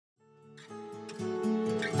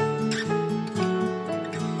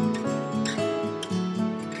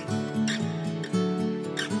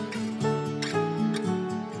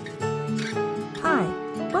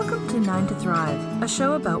Designed to Thrive, a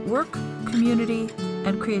show about work, community,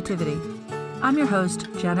 and creativity. I'm your host,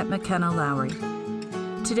 Janet McKenna Lowry.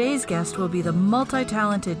 Today's guest will be the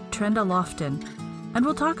multi-talented Trenda Lofton, and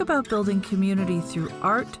we'll talk about building community through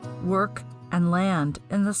art, work, and land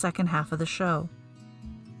in the second half of the show.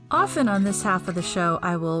 Often on this half of the show,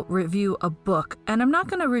 I will review a book, and I'm not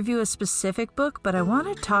going to review a specific book, but I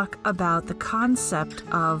want to talk about the concept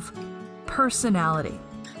of personality.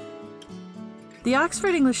 The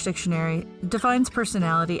Oxford English Dictionary defines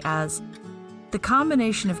personality as the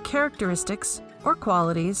combination of characteristics or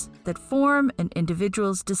qualities that form an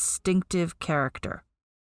individual's distinctive character.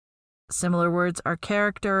 Similar words are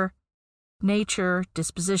character, nature,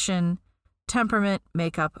 disposition, temperament,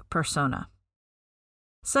 makeup, persona.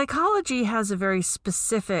 Psychology has a very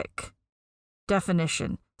specific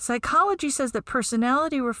definition. Psychology says that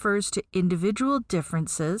personality refers to individual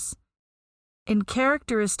differences in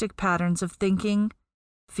characteristic patterns of thinking,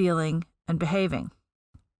 feeling, and behaving.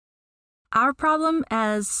 Our problem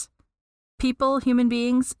as people, human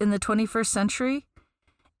beings in the 21st century,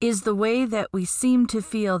 is the way that we seem to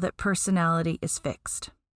feel that personality is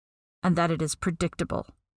fixed and that it is predictable.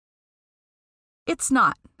 It's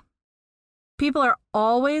not. People are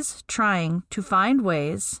always trying to find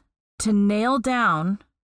ways to nail down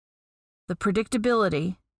the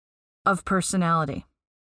predictability of personality.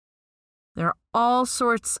 There are all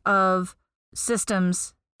sorts of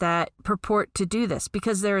systems that purport to do this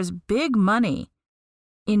because there is big money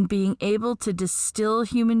in being able to distill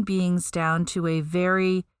human beings down to a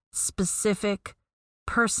very specific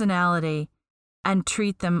personality and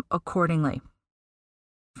treat them accordingly.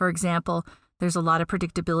 For example, there's a lot of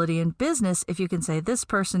predictability in business if you can say this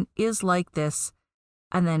person is like this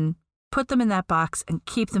and then put them in that box and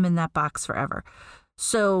keep them in that box forever.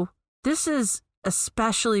 So this is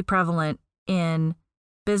especially prevalent in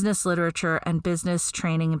business literature and business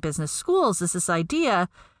training and business schools, is this idea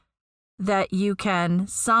that you can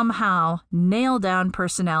somehow nail down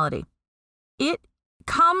personality. It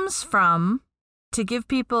comes from, to give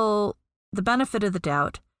people the benefit of the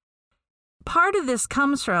doubt, part of this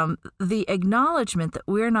comes from the acknowledgement that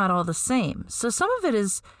we're not all the same. So some of it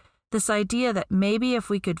is this idea that maybe if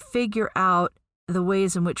we could figure out the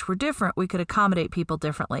ways in which we're different, we could accommodate people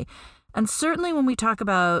differently. And certainly when we talk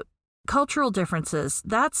about cultural differences,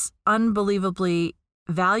 that's unbelievably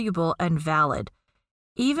valuable and valid.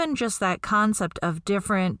 Even just that concept of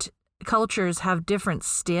different cultures have different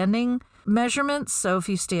standing measurements. So if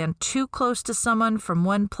you stand too close to someone from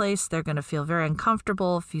one place, they're going to feel very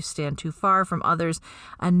uncomfortable. If you stand too far from others,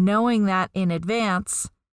 and knowing that in advance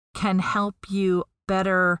can help you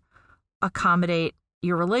better accommodate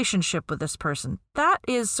your relationship with this person. That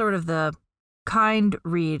is sort of the kind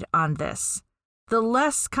read on this. The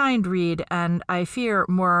less kind read, and I fear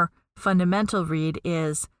more fundamental read,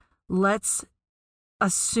 is let's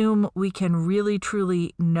assume we can really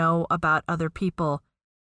truly know about other people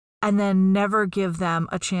and then never give them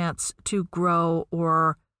a chance to grow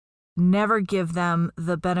or never give them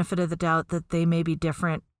the benefit of the doubt that they may be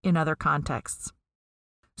different in other contexts.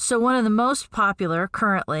 So one of the most popular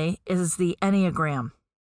currently is the Enneagram.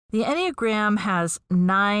 The Enneagram has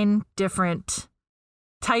 9 different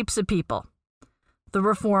types of people. The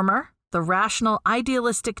reformer, the rational,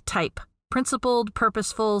 idealistic type, principled,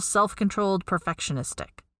 purposeful, self-controlled,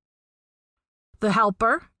 perfectionistic. The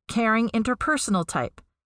helper, caring, interpersonal type,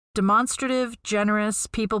 demonstrative, generous,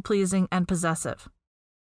 people-pleasing, and possessive.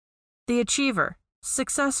 The achiever,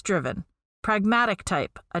 success-driven, pragmatic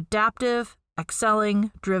type, adaptive,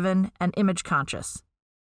 excelling, driven, and image-conscious.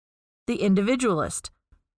 The individualist,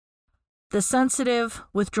 the sensitive,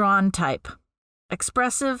 withdrawn type,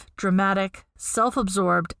 expressive, dramatic,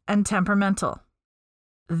 self-absorbed, and temperamental.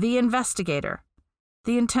 The investigator,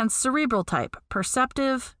 the intense cerebral type,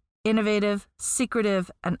 perceptive, innovative,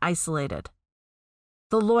 secretive, and isolated.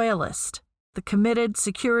 The loyalist, the committed,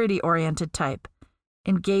 security-oriented type,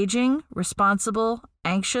 engaging, responsible,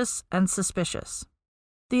 anxious, and suspicious.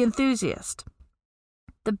 The enthusiast,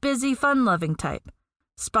 the busy, fun-loving type,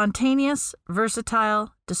 spontaneous,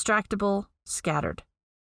 versatile, distractible, scattered.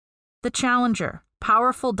 The challenger,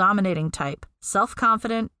 powerful, dominating type,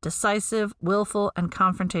 self-confident, decisive, willful, and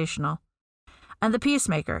confrontational. And the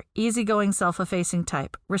peacemaker, easygoing, self-effacing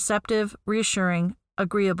type, receptive, reassuring,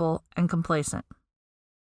 agreeable, and complacent.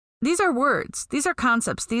 These are words, these are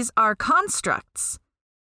concepts, these are constructs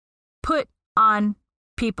put on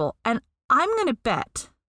people. And I'm going to bet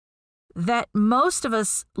that most of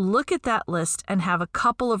us look at that list and have a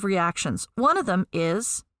couple of reactions. One of them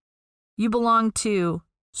is you belong to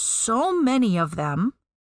so many of them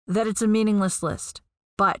that it's a meaningless list.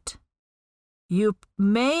 But you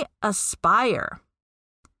may aspire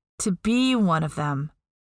to be one of them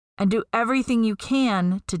and do everything you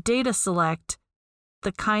can to data select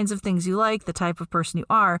the kinds of things you like, the type of person you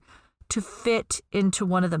are, to fit into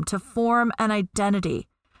one of them, to form an identity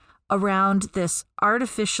around this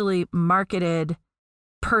artificially marketed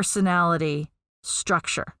personality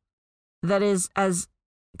structure that is as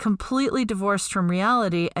completely divorced from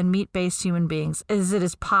reality and meat-based human beings as it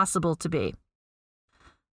is possible to be.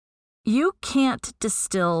 You can't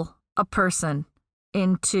distill a person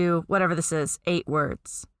into whatever this is, 8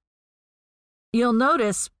 words. You'll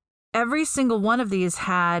notice every single one of these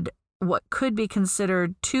had what could be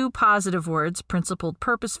considered 2 positive words: principled,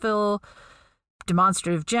 purposeful,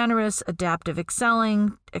 demonstrative, generous, adaptive,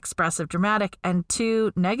 excelling, expressive, dramatic, and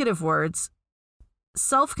 2 negative words.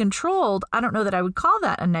 Self-controlled, I don't know that I would call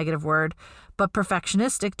that a negative word, but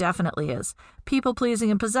perfectionistic definitely is. People-pleasing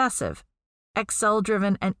and possessive,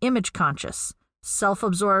 Excel-driven and image-conscious,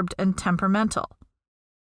 self-absorbed and temperamental.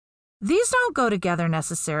 These don't go together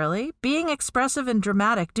necessarily. Being expressive and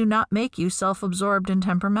dramatic do not make you self-absorbed and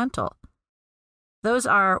temperamental. Those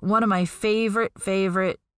are one of my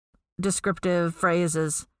favorite descriptive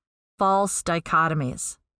phrases, false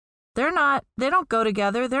dichotomies. They don't go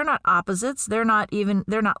together. They're not opposites. They're not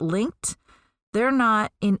linked. They're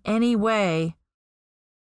not in any way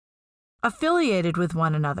affiliated with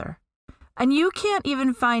one another. And you can't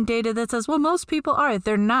even find data that says, well, most people are.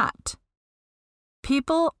 They're not.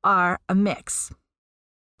 People are a mix.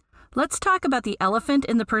 Let's talk about the elephant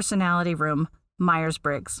in the personality room,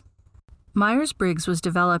 Myers-Briggs. Myers-Briggs was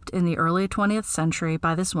developed in the early 20th century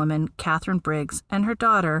by this woman, Catherine Briggs, and her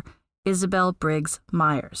daughter, Isabel Briggs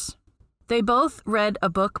Myers. They both read a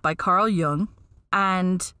book by Carl Jung,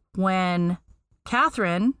 and when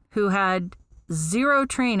Catherine, who had 0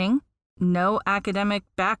 training, no academic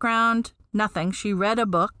background, nothing, she read a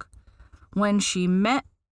book. When she met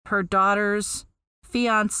her daughter's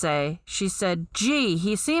fiance, she said, "Gee,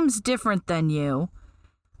 he seems different than you."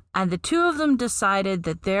 And the 2 of them decided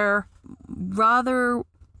that their rather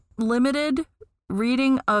limited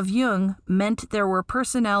reading of Jung meant there were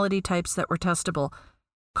personality types that were testable.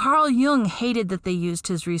 Carl Jung hated that they used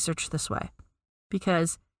his research this way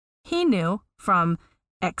because he knew from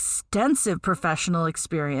extensive professional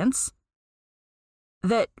experience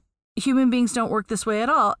that human beings don't work this way at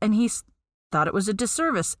all, and he thought it was a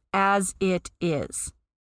disservice, as it is.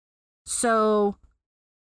 So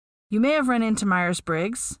you may have run into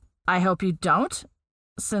Myers-Briggs. I hope you don't,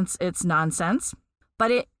 since it's nonsense.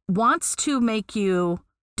 But it wants to make you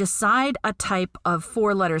decide a type of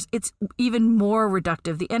 4 letters. It's even more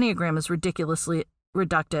reductive. The Enneagram is ridiculously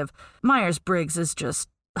reductive. Myers-Briggs is just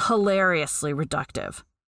hilariously reductive.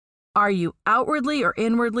 Are you outwardly or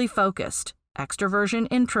inwardly focused? Extroversion,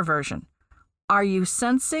 introversion. Are you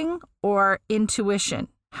sensing or intuition?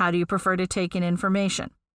 How do you prefer to take in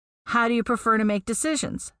information? How do you prefer to make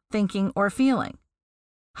decisions? Thinking or feeling?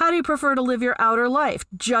 How do you prefer to live your outer life?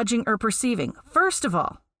 Judging or perceiving? First of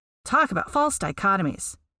all, talk about false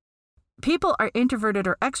dichotomies. People are introverted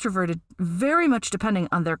or extroverted very much depending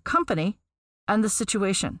on their company and the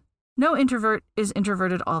situation. No introvert is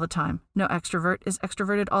introverted all the time. No extrovert is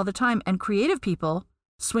extroverted all the time. And creative people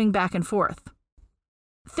swing back and forth.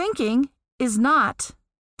 Thinking is not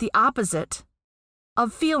the opposite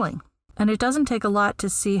of feeling. And it doesn't take a lot to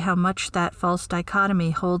see how much that false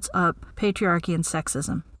dichotomy holds up patriarchy and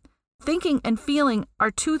sexism. Thinking and feeling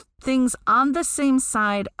are 2 things on the same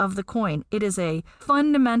side of the coin. It is a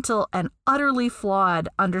fundamental and utterly flawed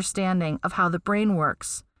understanding of how the brain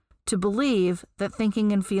works to believe that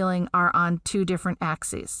thinking and feeling are on 2 different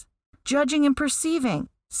axes. Judging and perceiving,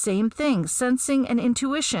 same thing. Sensing and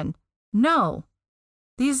intuition, no.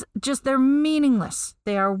 They're meaningless.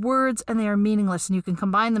 They are words and they are meaningless, and you can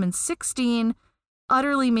combine them in 16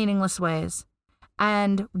 utterly meaningless ways.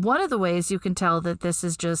 And one of the ways you can tell that this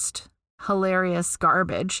is just hilarious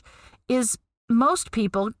garbage is most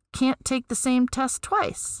people can't take the same test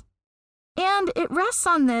twice. And it rests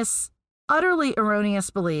on this utterly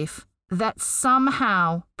erroneous belief that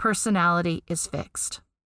somehow personality is fixed.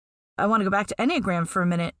 I want to go back to Enneagram for a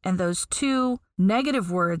minute and those 2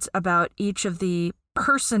 negative words about each of the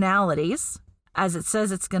personalities, as it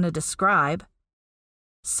says it's going to describe.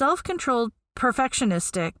 Self-controlled,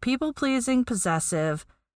 perfectionistic, people-pleasing, possessive,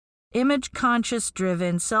 image-conscious,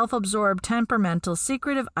 driven, self-absorbed, temperamental,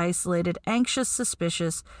 secretive, isolated, anxious,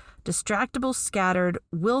 suspicious, distractible, scattered,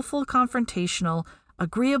 willful, confrontational,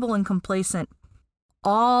 agreeable, and complacent.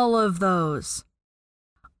 All of those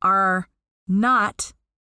are not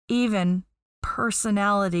even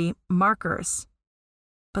personality markers,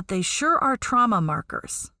 but they sure are trauma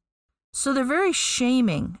markers. So they're very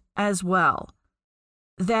shaming as well,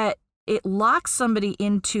 that it locks somebody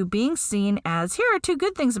into being seen as, here are 2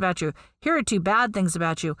 good things about you, here are 2 bad things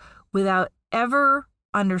about you, without ever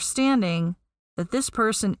understanding that this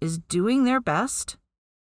person is doing their best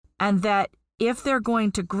and that if they're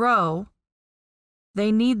going to grow,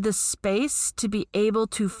 they need the space to be able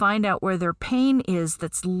to find out where their pain is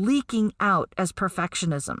that's leaking out as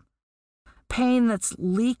perfectionism, pain that's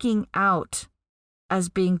leaking out as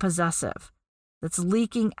being possessive, that's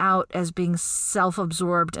leaking out as being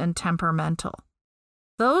self-absorbed and temperamental.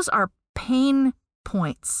 Those are pain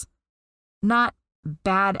points, not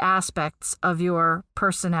bad aspects of your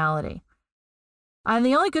personality. And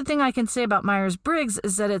the only good thing I can say about Myers-Briggs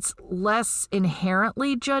is that it's less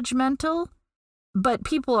inherently judgmental, but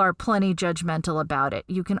people are plenty judgmental about it.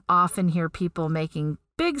 You can often hear people making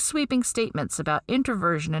big sweeping statements about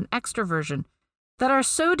introversion and extroversion that are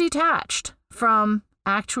so detached from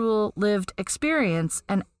actual lived experience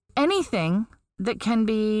and anything that can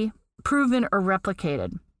be proven or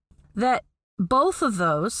replicated, that both of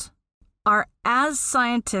those are as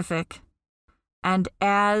scientific and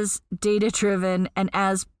as data-driven and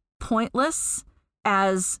as pointless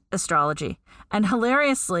as astrology. And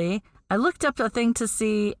hilariously, I looked up a thing to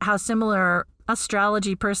see how similar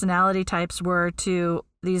astrology personality types were to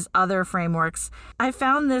these other frameworks. I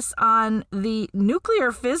found this on the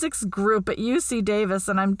nuclear physics group at UC Davis,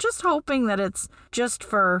 and I'm just hoping that it's just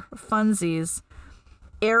for funsies.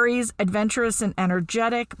 Aries, adventurous and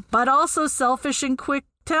energetic, but also selfish and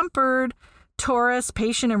quick-tempered. Taurus,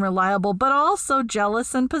 patient and reliable, but also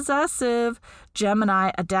jealous and possessive.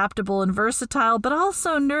 Gemini, adaptable and versatile, but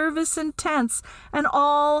also nervous and tense. And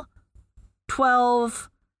all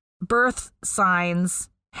 12 birth signs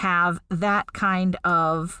have that kind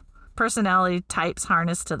of personality types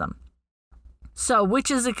harnessed to them. So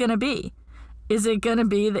which is it going to be? Is it going to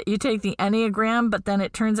be that you take the Enneagram, but then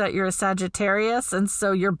it turns out you're a Sagittarius, and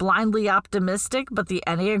so you're blindly optimistic, but the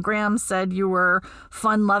Enneagram said you were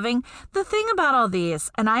fun-loving? The thing about all these,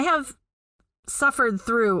 and I have suffered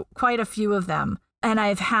through quite a few of them, and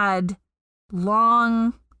I've had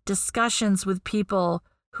long discussions with people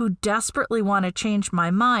who desperately want to change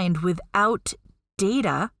my mind without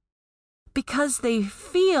data because they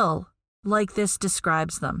feel like this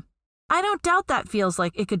describes them. I don't doubt that feels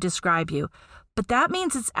like it could describe you, but that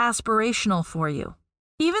means it's aspirational for you.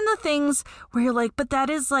 Even the things where you're like, but that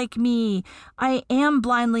is like me. I am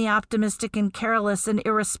blindly optimistic and careless and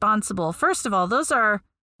irresponsible. First of all, those are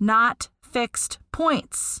not fixed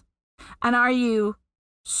points. And are you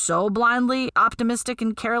so blindly optimistic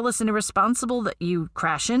and careless and irresponsible that you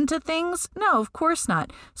crash into things? No, of course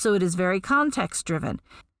not. So it is very context driven.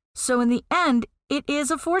 So in the end, it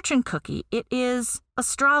is a fortune cookie. It is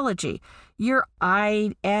astrology. Your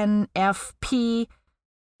INFP.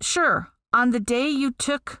 Sure, on the day you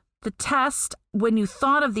took the test, when you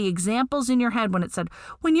thought of the examples in your head, when it said,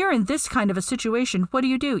 when you're in this kind of a situation, what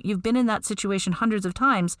do? You've been in that situation hundreds of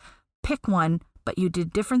times. Pick one, but you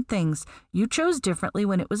did different things. You chose differently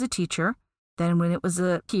when it was a teacher than when it was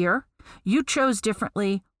a peer. You chose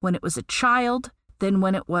differently when it was a child than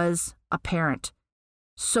when it was a parent.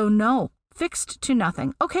 So no. Fixed to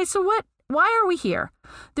nothing. Okay, so what? Why are we here?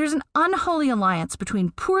 There's an unholy alliance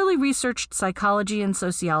between poorly researched psychology and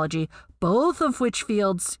sociology, both of which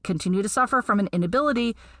fields continue to suffer from an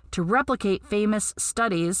inability to replicate famous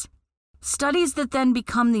studies that then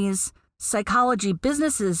become these psychology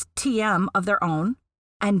businesses, TM, of their own,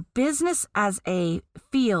 and business as a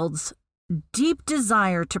field's deep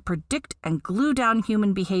desire to predict and glue down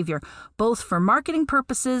human behavior, both for marketing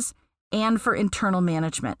purposes and for internal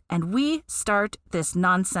management. And we start this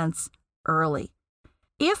nonsense early.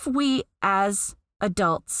 If we as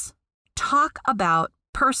adults talk about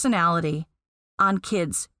personality on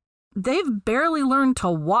kids, they've barely learned to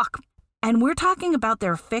walk. And we're talking about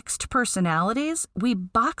their fixed personalities. We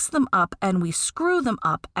box them up and we screw them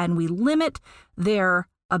up and we limit their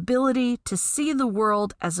ability to see the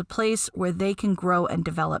world as a place where they can grow and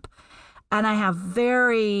develop. And I have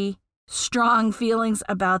very strong feelings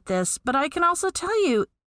about this, but I can also tell you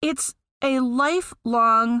it's a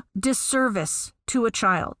lifelong disservice to a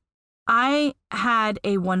child. I had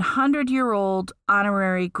a 100-year-old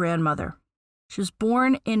honorary grandmother. She was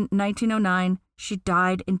born in 1909. She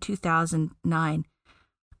died in 2009.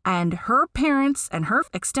 And her parents and her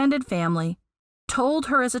extended family told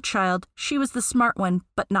her as a child she was the smart one,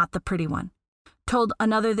 but not the pretty one. Told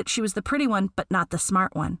another that she was the pretty one, but not the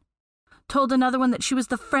smart one. Told another one that she was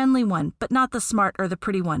the friendly one, but not the smart or the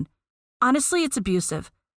pretty one. Honestly, it's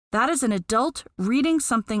abusive. That is an adult reading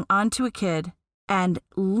something onto a kid and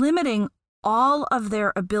limiting all of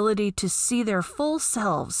their ability to see their full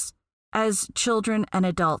selves as children and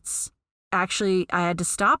adults. actually, I had to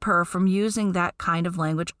stop her from using that kind of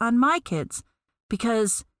language on my kids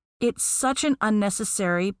because it's such an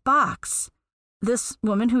unnecessary box. This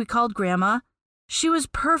woman who we called Grandma, she was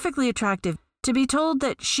perfectly attractive. To be told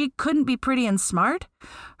that she couldn't be pretty and smart,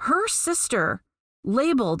 her sister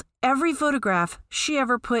labeled every photograph she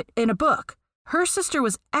ever put in a book. Her sister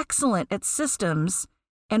was excellent at systems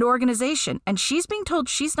and organization, and she's being told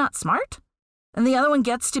she's not smart? And the other one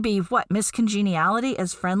gets to be, Miss Congeniality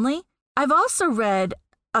as friendly? I've also read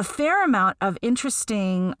a fair amount of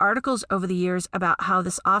interesting articles over the years about how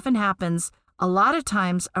this often happens a lot of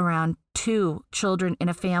times around two children in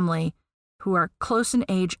a family who are close in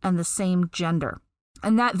age and the same gender.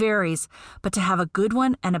 And that varies, but to have a good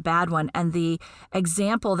one and a bad one. And the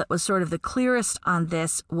example that was sort of the clearest on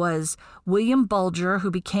this was William Bulger, who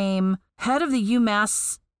became head of the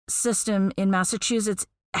UMass system in Massachusetts.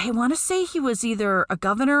 I want to say he was either a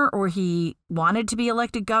governor or he wanted to be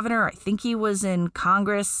elected governor. I think he was in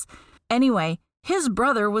Congress. Anyway, his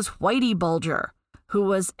brother was Whitey Bulger, who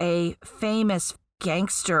was a famous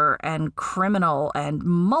gangster and criminal and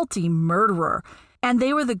multi-murderer. And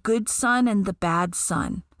they were the good son and the bad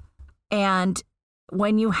son. And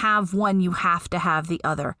when you have one, you have to have the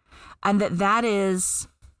other. And that is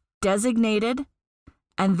designated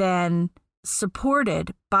and then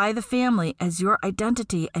supported by the family as your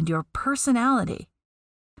identity and your personality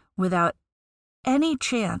without any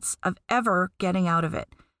chance of ever getting out of it.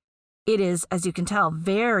 It is, as you can tell,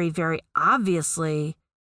 very, very obviously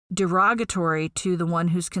derogatory to the one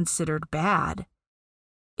who's considered bad.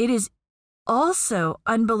 It is also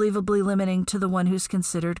unbelievably limiting to the one who's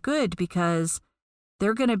considered good because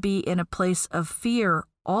they're going to be in a place of fear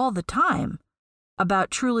all the time about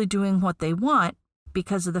truly doing what they want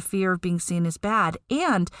because of the fear of being seen as bad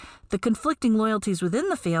and the conflicting loyalties within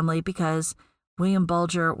the family because William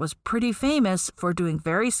Bulger was pretty famous for doing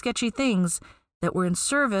very sketchy things that were in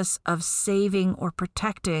service of saving or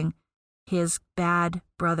protecting his bad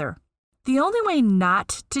brother. The only way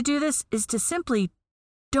not to do this is to simply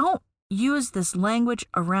don't use this language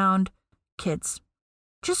around kids.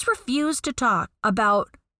 Just refuse to talk about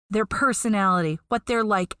their personality, what they're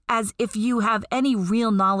like, as if you have any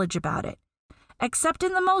real knowledge about it, except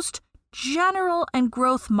in the most general and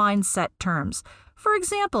growth mindset terms. For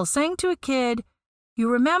example, saying to a kid, you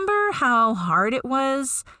remember how hard it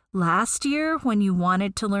was last year when you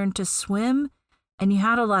wanted to learn to swim and you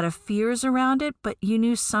had a lot of fears around it, but you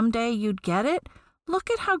knew someday you'd get it?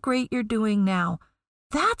 Look at how great you're doing now.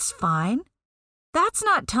 That's fine. That's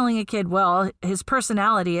not telling a kid, well, his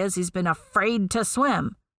personality is he's been afraid to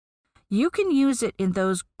swim. You can use it in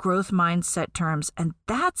those growth mindset terms, and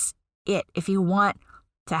that's it if you want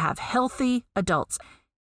to have healthy adults.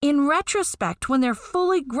 In retrospect, when they're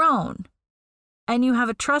fully grown and you have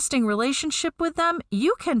a trusting relationship with them,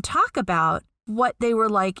 you can talk about what they were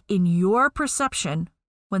like in your perception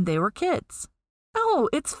when they were kids. Oh,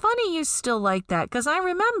 it's funny you still like that, because I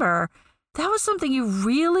remember that was something you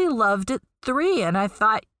really loved at 3, and I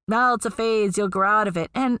thought, well, it's a phase, you'll grow out of it.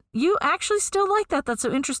 And you actually still like that. That's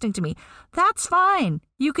so interesting to me. That's fine.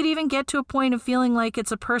 You could even get to a point of feeling like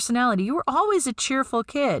it's a personality. You were always a cheerful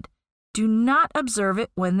kid. Do not observe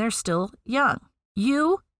it when they're still young.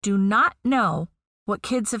 You do not know what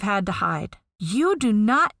kids have had to hide. You do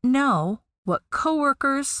not know what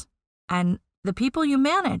coworkers and the people you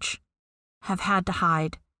manage have had to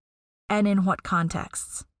hide and in what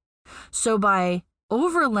contexts. So by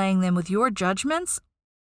overlaying them with your judgments,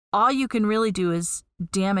 all you can really do is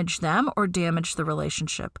damage them or damage the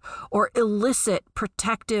relationship or elicit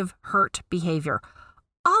protective hurt behavior,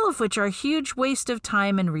 all of which are a huge waste of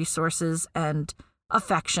time and resources and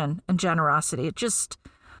affection and generosity. Just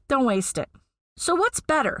don't waste it. So what's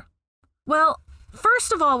better? Well,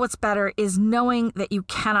 first of all, what's better is knowing that you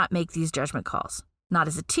cannot make these judgment calls. Not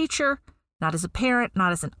as a teacher, not as a parent,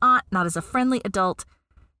 not as an aunt, not as a friendly adult.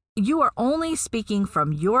 You are only speaking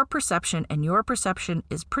from your perception, and your perception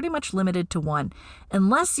is pretty much limited to one.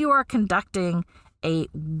 Unless you are conducting a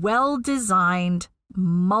well-designed,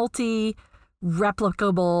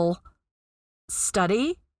 multi-replicable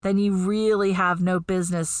study, then you really have no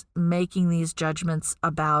business making these judgments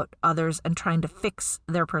about others and trying to fix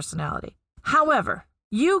their personality. However,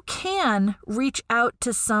 you can reach out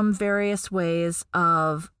to some various ways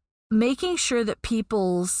of making sure that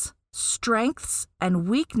people's strengths and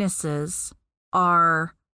weaknesses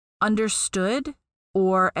are understood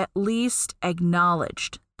or at least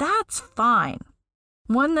acknowledged. That's fine.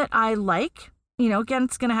 One that I like, again,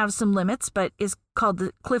 it's going to have some limits, but is called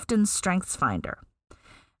the Clifton Strengths Finder.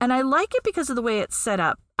 And I like it because of the way it's set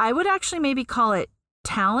up. I would actually maybe call it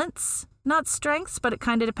talents, not strengths, but it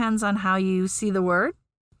kind of depends on how you see the word.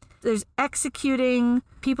 There's executing.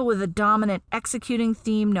 People with a dominant executing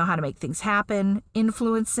theme know how to make things happen.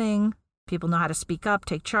 Influencing. People know how to speak up,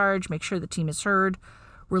 take charge, make sure the team is heard.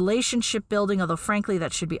 Relationship building, although frankly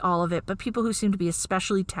that should be all of it, but people who seem to be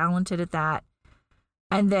especially talented at that.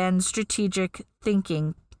 And then strategic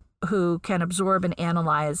thinking, who can absorb and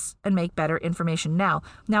analyze and make better information. Now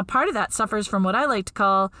part of that suffers from what I like to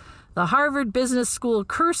call the Harvard Business School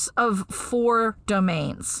curse of 4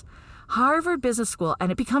 domains. Harvard Business School,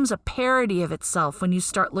 and it becomes a parody of itself when you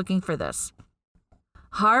start looking for this.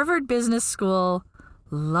 Harvard Business School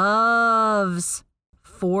loves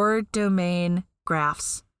 4 domain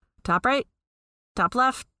graphs. Top right, top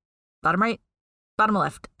left, bottom right, bottom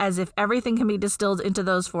left, as if everything can be distilled into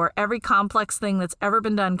those 4. Every complex thing that's ever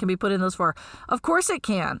been done can be put in those 4. Of course it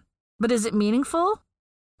can, but is it meaningful?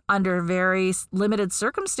 Under very limited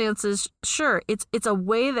circumstances, sure. It's a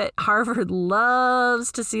way that Harvard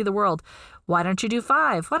loves to see the world. Why don't you do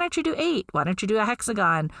 5? Why don't you do 8? Why don't you do a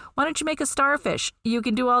hexagon? Why don't you make a starfish? You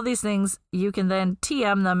can do all these things. You can then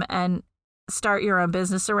TM them and start your own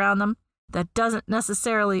business around them. That doesn't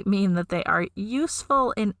necessarily mean that they are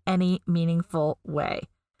useful in any meaningful way.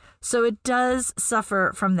 So it does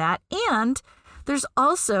suffer from that. And there's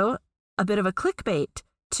also a bit of a clickbait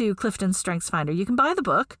to Clifton StrengthsFinder. You can buy the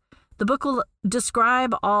book. The book will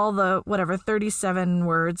describe all the 37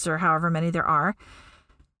 words or however many there are,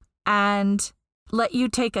 and let you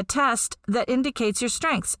take a test that indicates your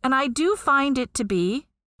strengths. And I found it to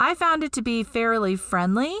be fairly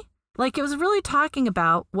friendly. Like, it was really talking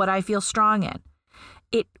about what I feel strong in.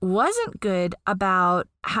 It wasn't good about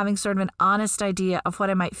having sort of an honest idea of what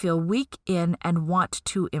I might feel weak in and want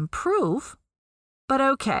to improve. But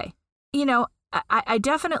okay, I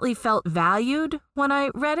definitely felt valued when I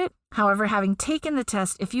read it. However, having taken the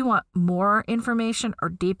test, if you want more information or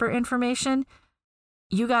deeper information,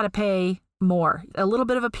 you got to pay more. A little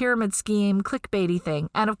bit of a pyramid scheme, clickbaity thing.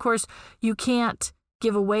 And of course, you can't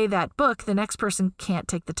give away that book. The next person can't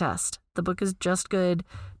take the test. The book is just good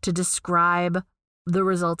to describe the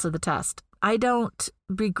results of the test. I don't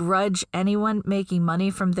begrudge anyone making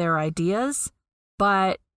money from their ideas,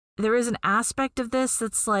 but there is an aspect of this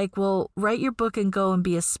that's like, well, write your book and go and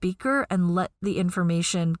be a speaker and let the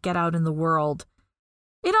information get out in the world.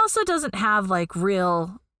 It also doesn't have like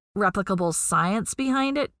real replicable science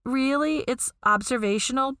behind it, really. It's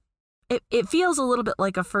observational. It feels a little bit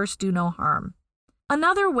like a first do no harm.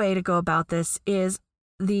 Another way to go about this is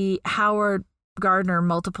the Howard Gardner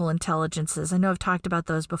multiple intelligences. I know I've talked about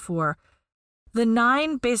those before. The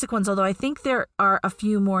 9 basic ones, although I think there are a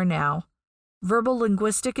few more now. Verbal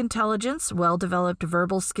linguistic intelligence, well-developed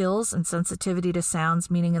verbal skills and sensitivity to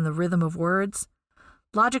sounds, meaning and the rhythm of words.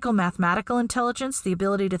 Logical mathematical intelligence, the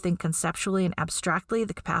ability to think conceptually and abstractly,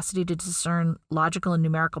 the capacity to discern logical and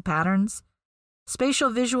numerical patterns.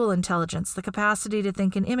 Spatial visual intelligence, the capacity to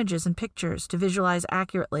think in images and pictures, to visualize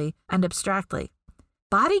accurately and abstractly.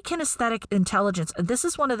 Body kinesthetic intelligence, and this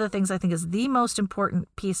is one of the things I think is the most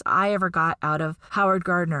important piece I ever got out of Howard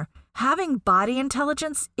Gardner. Having body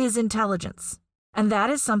intelligence is intelligence. And that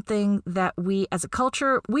is something that we, as a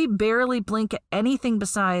culture, we barely blink at anything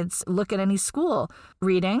besides look at any school.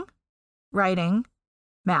 Reading, writing,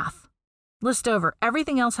 math. List over.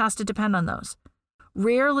 Everything else has to depend on those.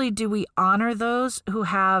 Rarely do we honor those who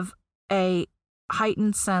have a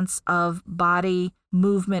heightened sense of body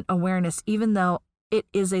movement awareness, even though it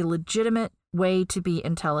is a legitimate way to be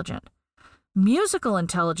intelligent. Musical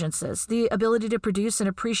intelligences, the ability to produce and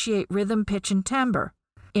appreciate rhythm, pitch, and timbre.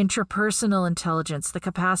 Intrapersonal intelligence, the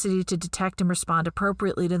capacity to detect and respond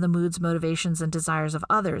appropriately to the moods, motivations, and desires of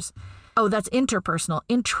others. Oh, that's interpersonal.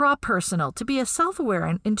 Intrapersonal, to be self-aware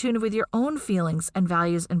and in tune with your own feelings and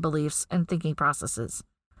values and beliefs and thinking processes.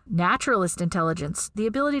 Naturalist intelligence, the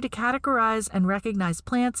ability to categorize and recognize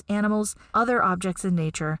plants, animals, other objects in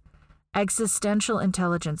nature. Existential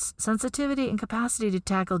intelligence, sensitivity and capacity to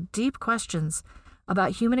tackle deep questions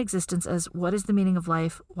about human existence as what is the meaning of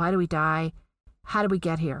life, why do we die, how do we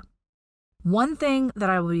get here. One thing that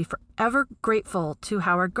I will be forever grateful to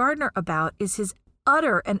Howard Gardner about is his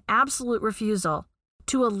utter and absolute refusal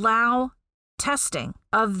to allow testing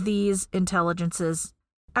of these intelligences.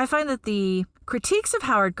 I find that the critiques of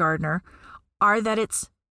Howard Gardner are that it's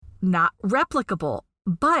not replicable.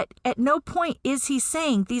 But at no point is he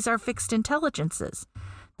saying these are fixed intelligences.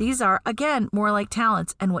 These are, again, more like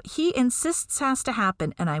talents. And what he insists has to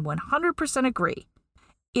happen, and I 100% agree,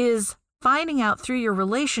 is finding out through your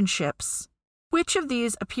relationships which of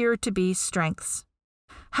these appear to be strengths.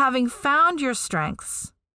 Having found your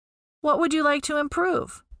strengths, what would you like to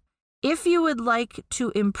improve? If you would like to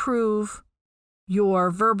improve your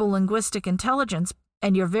verbal linguistic intelligence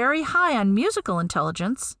and you're very high on musical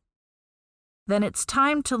intelligence, then it's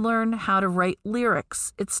time to learn how to write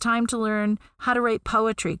lyrics. It's time to learn how to write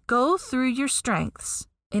poetry. Go through your strengths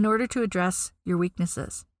in order to address your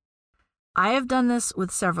weaknesses. I have done this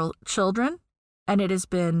with several children, and it has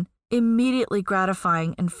been immediately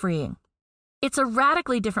gratifying and freeing. It's a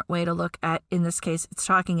radically different way to look at, in this case, it's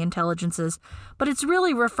talking intelligences, but it's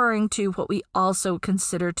really referring to what we also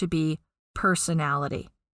consider to be personality.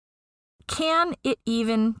 Can it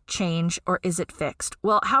even change, or is it fixed?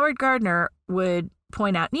 Well, Howard Gardner would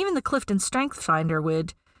point out, and even the Clifton Strength Finder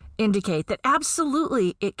would indicate that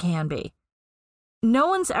absolutely it can be. No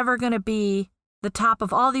one's ever going to be the top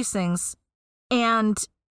of all these things, and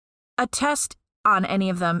a test on any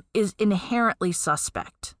of them is inherently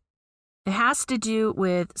suspect. It has to do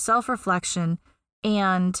with self-reflection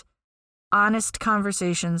and honest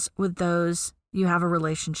conversations with those you have a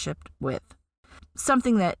relationship with.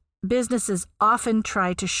 Something that businesses often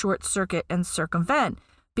try to short circuit and circumvent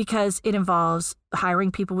because it involves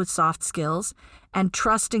hiring people with soft skills and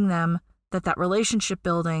trusting them that that relationship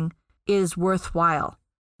building is worthwhile.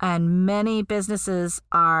 And many businesses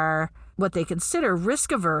are what they consider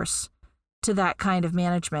risk averse to that kind of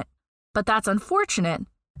management. But that's unfortunate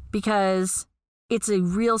because it's a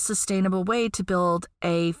real sustainable way to build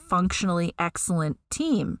a functionally excellent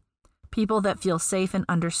team. People that feel safe and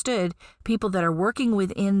understood, people that are working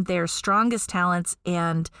within their strongest talents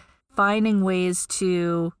and finding ways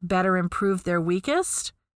to better improve their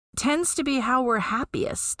weakest, tends to be how we're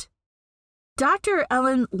happiest. Dr.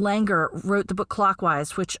 Ellen Langer wrote the book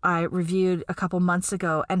Clockwise, which I reviewed a couple months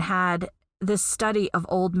ago, and had this study of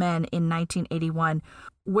old men in 1981,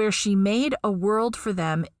 where she made a world for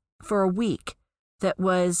them for a week that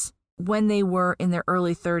was when they were in their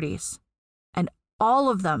early 30s. And all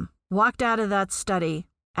of them walked out of that study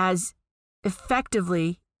as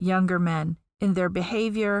effectively younger men in their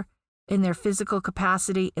behavior, in their physical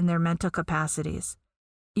capacity, in their mental capacities.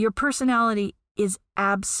 Your personality is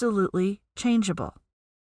absolutely changeable.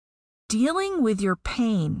 Dealing with your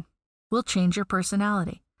pain will change your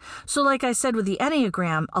personality. So like I said with the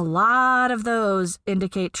Enneagram, a lot of those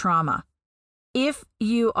indicate trauma. If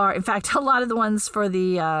you are, in fact, a lot of the ones for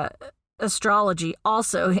the astrology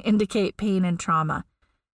also indicate pain and trauma.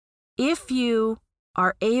 If you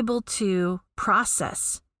are able to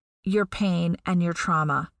process your pain and your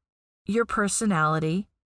trauma, your personality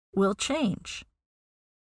will change.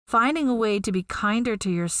 Finding a way to be kinder to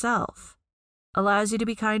yourself allows you to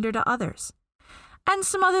be kinder to others. And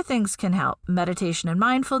some other things can help. Meditation and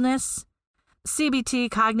mindfulness, CBT,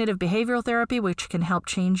 cognitive behavioral therapy, which can help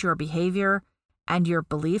change your behavior and your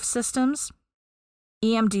belief systems.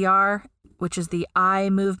 EMDR, which is the eye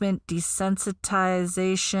movement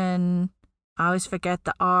desensitization. I always forget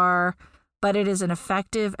the R, but it is an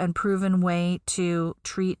effective and proven way to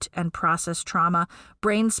treat and process trauma.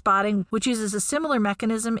 Brain spotting, which uses a similar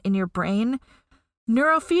mechanism in your brain.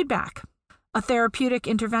 Neurofeedback, a therapeutic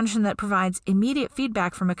intervention that provides immediate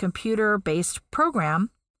feedback from a computer-based program,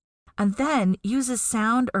 and then uses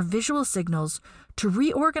sound or visual signals to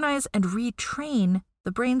reorganize and retrain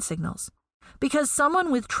the brain signals. Because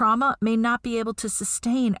someone with trauma may not be able to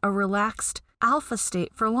sustain a relaxed alpha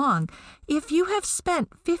state for long. If you have spent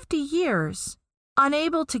 50 years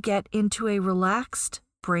unable to get into a relaxed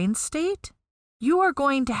brain state, you are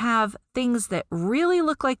going to have things that really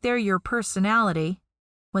look like they're your personality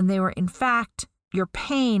when they were in fact your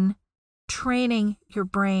pain training your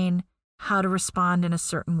brain how to respond in a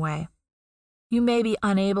certain way. You may be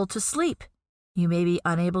unable to sleep. You may be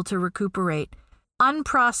unable to recuperate.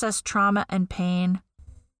 Unprocessed trauma and pain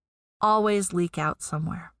always leak out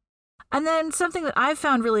somewhere. And then something that I've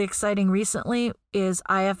found really exciting recently is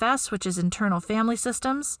IFS, which is internal family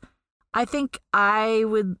systems. I think I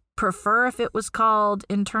would prefer if it was called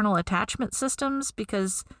internal attachment systems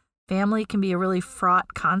because family can be a really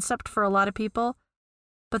fraught concept for a lot of people.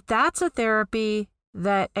 But that's a therapy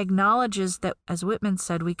that acknowledges that, as Whitman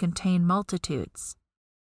said, we contain multitudes.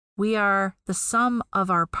 We are the sum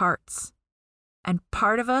of our parts. And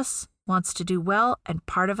part of us wants to do well, and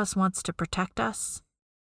part of us wants to protect us.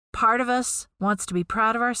 Part of us wants to be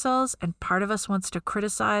proud of ourselves, and part of us wants to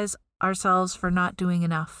criticize ourselves for not doing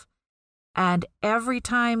enough. And every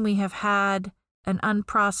time we have had an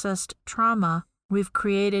unprocessed trauma, we've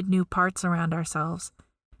created new parts around ourselves.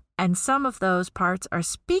 And some of those parts are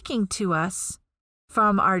speaking to us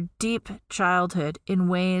from our deep childhood in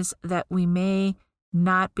ways that we may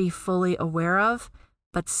not be fully aware of,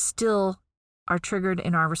 but still are triggered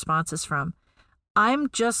in our responses from. I'm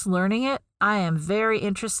just learning it. I am very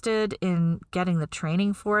interested in getting the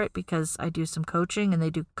training for it because I do some coaching and they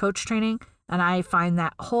do coach training. And I find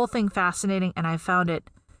that whole thing fascinating, and I found it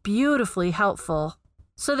beautifully helpful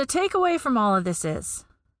So the takeaway from all of this is,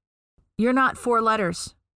 you're not 4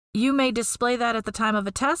 letters. You may display that at the time of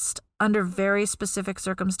a test under very specific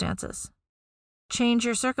circumstances. Change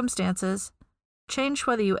your circumstances, change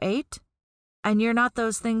whether you ate, and you're not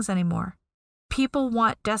those things anymore. People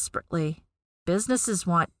want desperately, businesses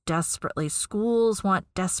want desperately, schools want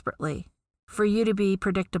desperately for you to be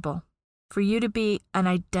predictable, for you to be an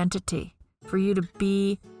identity, for you to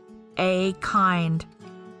be a kind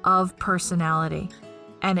of personality.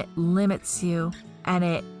 And it limits you, and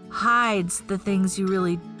it hides the things you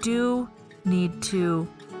really do need to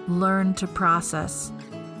learn to process,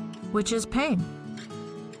 which is pain.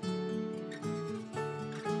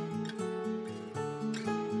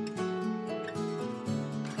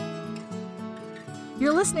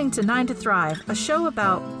 You're listening to 9 to Thrive, a show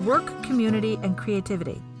about work, community, and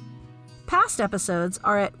creativity. Past episodes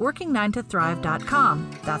are at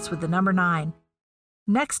working9tothrive.com. That's with the number 9.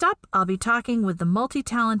 Next up, I'll be talking with the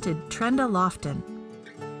multi-talented Trenda Lofton.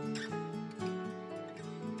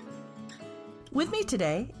 With me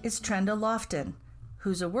today is Trenda Lofton,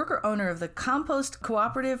 who's a worker owner of the Compost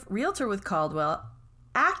Cooperative, realtor with Caldwell,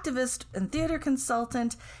 activist and theater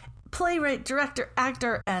consultant, playwright, director,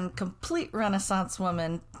 actor, and complete Renaissance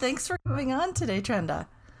woman. Thanks for coming on today, Trenda.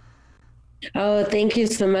 Oh, thank you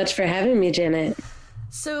so much for having me, Janet.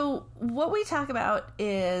 So what we talk about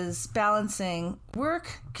is balancing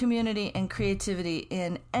work, community, and creativity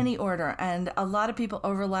in any order. And a lot of people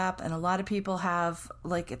overlap, and a lot of people have,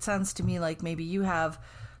 like, it sounds to me like maybe you have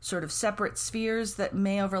sort of separate spheres that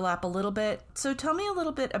may overlap a little bit. So tell me a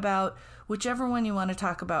little bit about whichever one you want to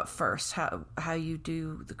talk about first, how you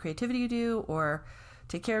do the creativity you do, or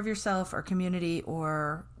take care of yourself, or community,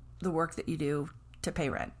 or the work that you do to pay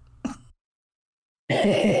rent.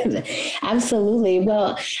 Absolutely.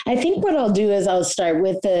 Well, I think what I'll do is I'll start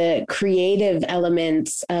with the creative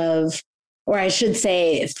elements of, or I should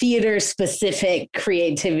say, theater-specific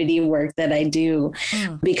creativity work that I do,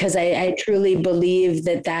 because I truly believe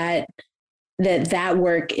that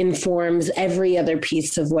work informs every other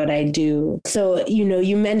piece of what I do. So,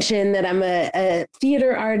 you mentioned that I'm a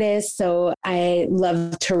theater artist, so I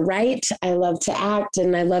love to write, I love to act,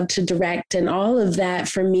 and I love to direct. And all of that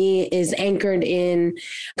for me is anchored in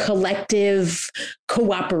collective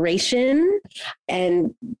cooperation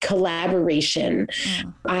and collaboration.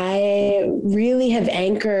 I really have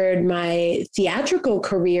anchored my theatrical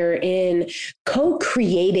career in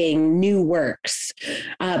co-creating new works,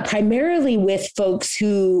 primarily with folks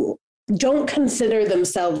who don't consider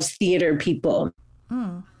themselves theater people.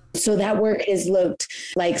 So that work has looked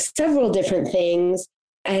like several different things.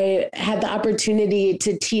 I had the opportunity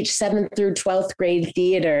to teach 7th through 12th grade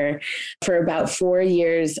theater for about 4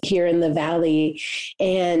 years here in the Valley.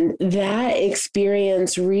 And that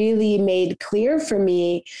experience really made clear for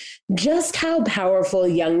me just how powerful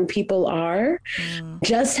young people are,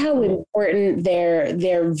 just how important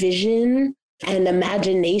their vision and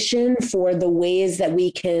imagination for the ways that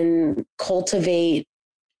we can cultivate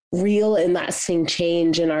real and lasting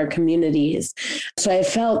change in our communities. So I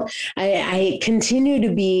felt I continue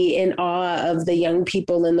to be in awe of the young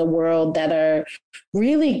people in the world that are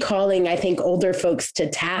really calling, I think, older folks to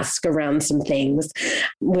task around some things,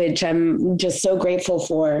 which I'm just so grateful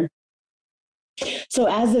for. So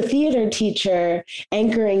as a theater teacher,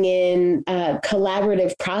 anchoring in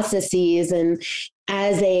collaborative processes, and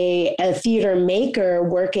as a theater maker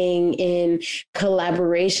working in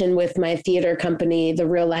collaboration with my theater company, The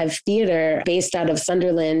Real Live Theater, based out of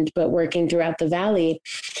Sunderland, but working throughout the Valley,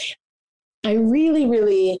 I really,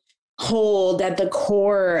 really hold at the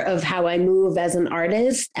core of how I move as an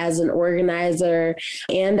artist, as an organizer,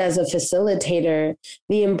 and as a facilitator,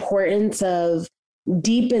 the importance of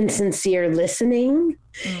deep and sincere listening,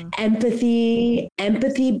 empathy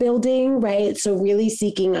building, right? So really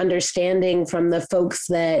seeking understanding from the folks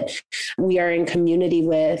that we are in community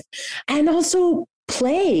with, and also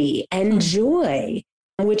play and joy,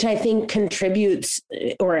 which I think contributes,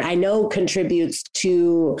 or I know contributes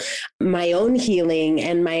to my own healing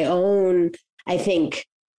and my own, I think,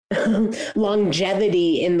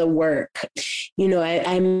 longevity in the work.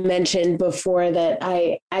 I mentioned before that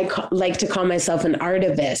I like to call myself an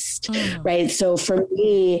artivist, right? So for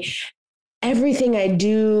me, everything I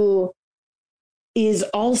do is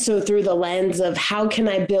also through the lens of how can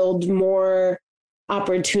I build more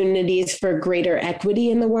opportunities for greater equity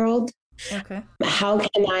in the world? Okay. How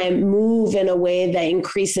can I move in a way that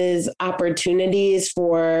increases opportunities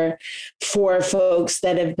for folks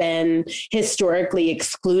that have been historically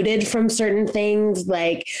excluded from certain things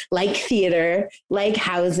like theater, like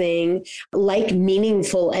housing, like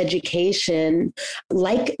meaningful education,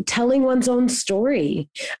 like telling one's own story,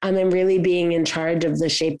 and really being in charge of the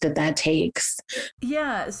shape that takes.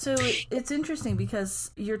 Yeah, so it's interesting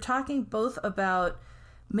because you're talking both about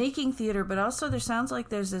making theater, but also there sounds like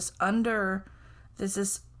there's this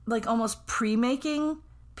like almost pre-making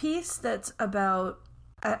piece that's about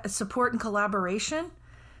support and collaboration.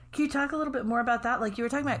 Can you talk a little bit more about that? Like you were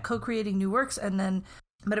talking about co-creating new works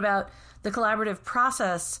but about the collaborative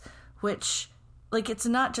process, which like it's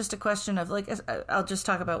not just a question of like, I'll just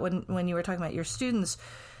talk about when you were talking about your students,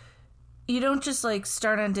 you don't just like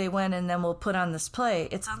start on day one and then we'll put on this play.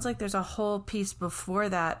 It sounds like there's a whole piece before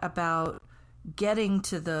that about getting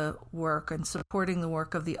to the work and supporting the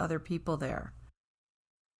work of the other people there.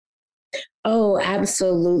 Oh,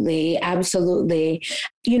 absolutely. Absolutely.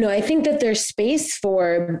 I think that there's space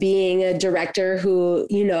for being a director who,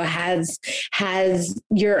 has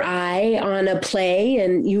your eye on a play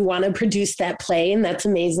and you want to produce that play. And that's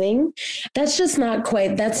amazing. That's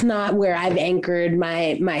not where I've anchored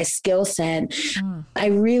my skill set. I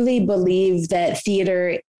really believe that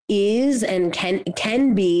theater is and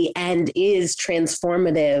can be and is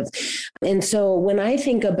transformative. And so when I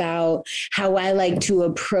think about how I like to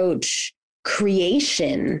approach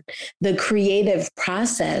creation, the creative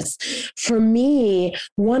process, for me,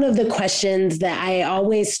 one of the questions that I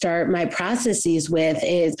always start my processes with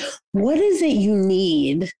is, what is it you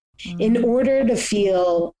need in order to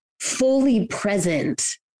feel fully present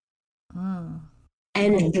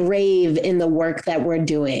and brave in the work that we're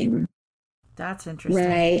doing? That's interesting.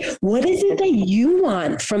 Right. What is it that you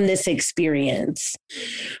want from this experience?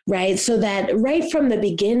 Right. So that right from the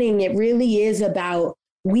beginning, it really is about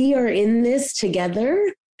we are in this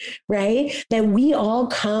together, right? That we all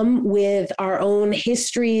come with our own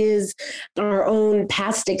histories, our own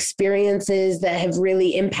past experiences that have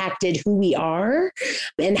really impacted who we are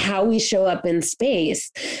and how we show up in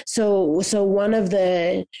space. So one of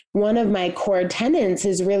my core tenets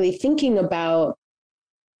is really thinking about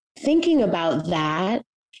that,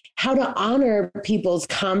 how to honor people's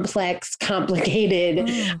complex,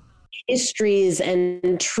 complicated histories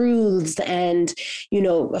and truths. And,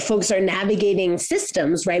 folks are navigating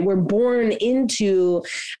systems, right? We're born into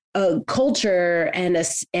a culture and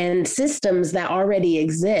systems that already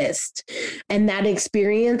exist. And that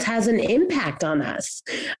experience has an impact on us,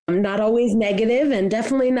 not always negative and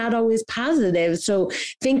definitely not always positive. So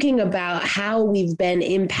thinking about how we've been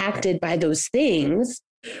impacted by those things,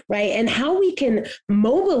 right? And how we can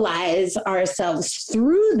mobilize ourselves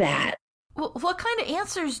through that. Well, what kind of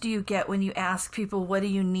answers do you get when you ask people, what do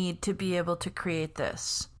you need to be able to create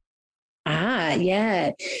this?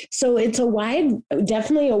 Yeah. So it's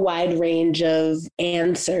definitely a wide range of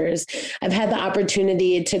answers. I've had the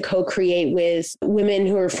opportunity to co-create with women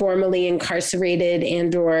who are formerly incarcerated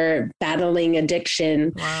and or battling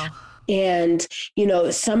addiction. Wow. And,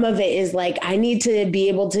 some of it is like, I need to be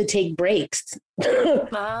able to take breaks, when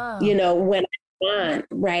I want,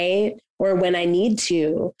 right? Or when I need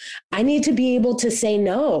to be able to say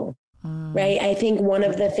no. Right. I think one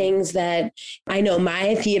of the things that I know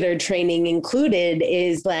my theater training included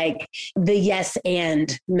is like the yes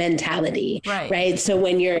and mentality. Right. So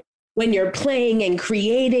when you're playing and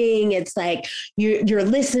creating, it's like you're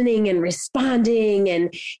listening and responding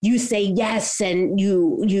and you say yes and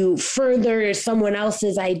you further someone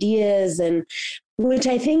else's ideas, and which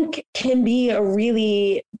I think can be a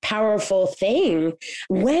really powerful thing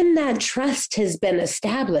when that trust has been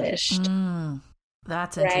established.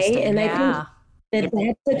 That's interesting. Right. And I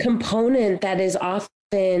think that's a component that is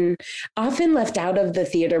often left out of the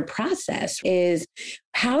theater process, is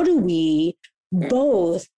how do we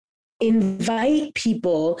both invite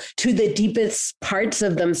people to the deepest parts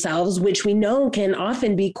of themselves, which we know can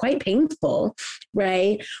often be quite painful,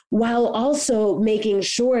 right? While also making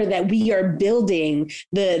sure that we are building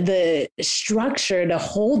the structure to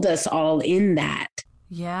hold us all in that.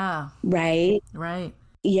 Yeah. Right. Right.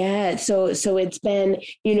 Yeah. So it's been,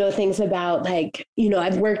 things about like,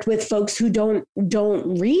 I've worked with folks who don't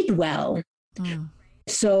read well.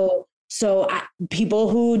 So people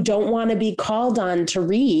who don't want to be called on to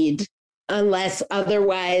read unless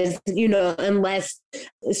otherwise, unless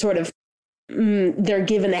sort of they're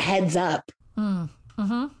given a heads up.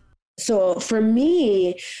 So for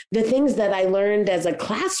me, the things that I learned as a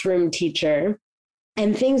classroom teacher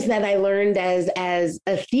and things that I learned as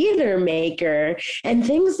a theater maker, and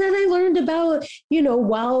things that I learned about,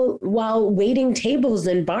 while waiting tables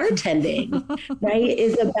and bartending, right,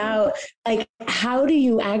 is about like, how do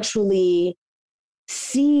you actually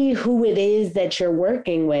see who it is that you're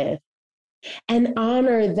working with and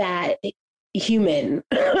honor that human,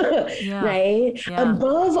 Yeah. right? Yeah.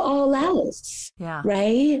 Above all else, Yeah.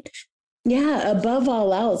 right? Yeah, above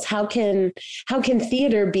all else, how can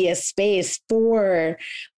theater be a space for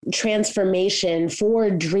transformation,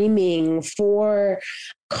 for dreaming, for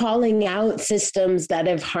calling out systems that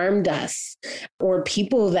have harmed us or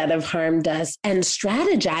people that have harmed us, and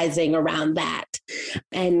strategizing around that,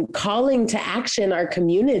 and calling to action our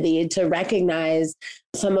community to recognize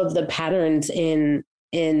some of the patterns in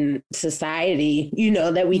society,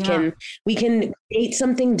 that we can create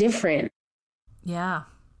something different. Yeah.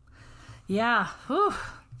 Yeah. Whew.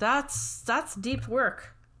 That's deep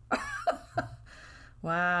work.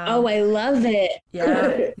 Wow. Oh, I love it.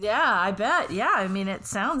 Yeah. Yeah, I bet. Yeah. I mean, it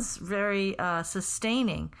sounds very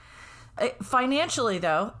sustaining. Financially,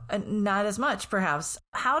 though, not as much, perhaps.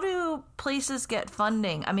 How do places get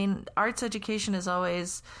funding? I mean, arts education is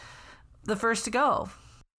always the first to go.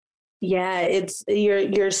 Yeah,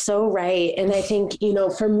 you're so right. And I think,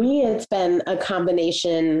 for me, it's been a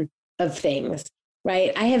combination of things,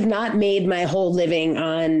 right? I have not made my whole living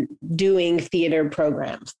on doing theater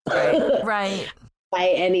programs. Right. By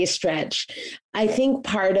any stretch. I think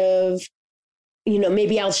part of,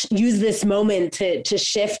 maybe I'll use this moment to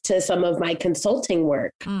shift to some of my consulting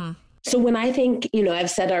work. Mm. So when I think, I've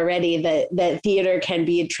said already that theater can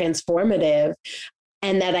be transformative,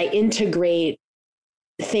 and that I integrate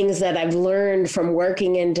things that I've learned from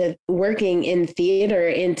working in theater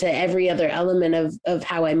into every other element of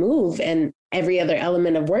how I move and every other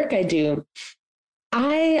element of work I do.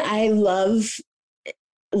 I love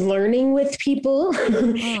learning with people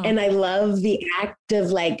and I love the act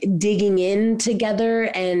of like digging in together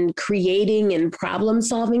and creating and problem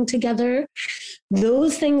solving together.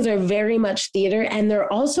 Those things are very much theater, and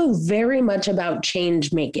they're also very much about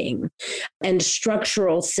change making and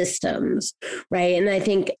structural systems, right? And I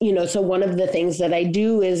think, so one of the things that I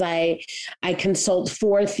do is I consult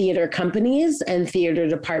for theater companies and theater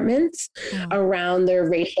departments around their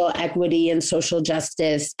racial equity and social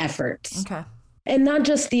justice efforts. Okay. And not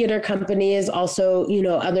just theater companies, also,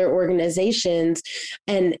 other organizations.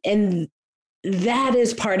 And that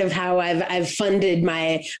is part of how I've funded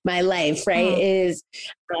my life, right? Is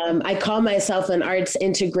I call myself an arts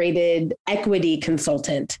integrated equity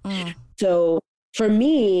consultant. So for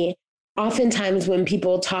me, oftentimes when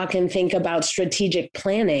people talk and think about strategic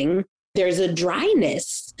planning, there's a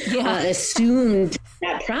dryness assumed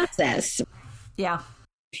that process. Yeah.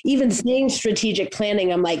 Even saying strategic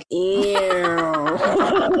planning, I'm like, and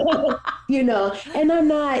I'm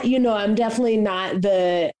not, I'm definitely not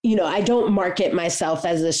I don't market myself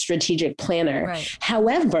as a strategic planner. Right.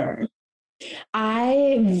 However,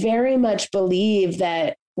 I very much believe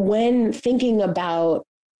that when thinking about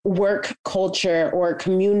work culture or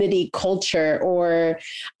community culture, or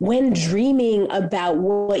when dreaming about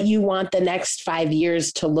what you want the next 5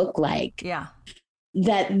 years to look like,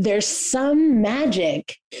 that there's some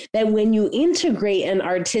magic that when you integrate an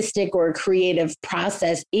artistic or creative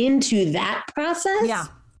process into that process,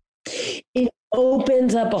 it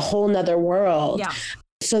opens up a whole nother world. Yeah.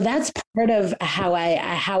 So that's part of how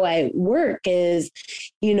I work is,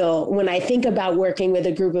 when I think about working with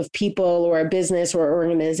a group of people or a business or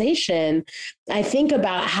organization, I think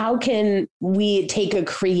about how can we take a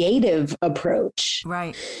creative approach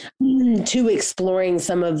to exploring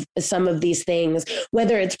some of these things,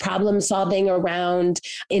 whether it's problem solving around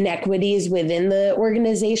inequities within the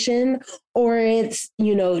organization, or it's,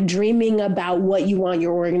 dreaming about what you want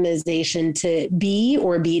your organization to be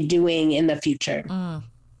or be doing in the future.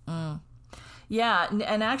 Yeah.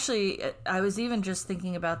 And actually, I was even just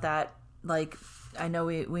thinking about that. Like, I know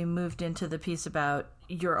we moved into the piece about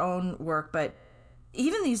your own work, but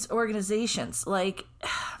even these organizations, like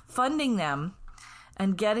funding them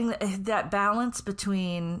and getting that balance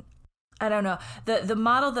between, I don't know, the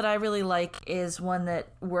model that I really like is one that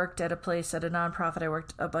worked at a nonprofit I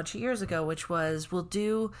worked a bunch of years ago, which was we'll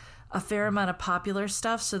do a fair amount of popular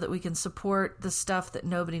stuff so that we can support the stuff that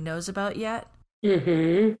nobody knows about yet.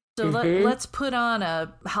 Mm-hmm. So let's put on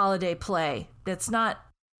a holiday play that's not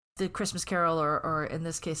the Christmas Carol or in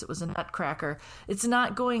this case it was a Nutcracker. It's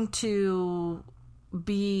not going to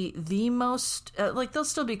be the most they'll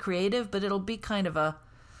still be creative, but it'll be kind of a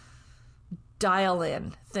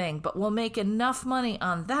dial-in thing. But we'll make enough money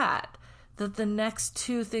on that the next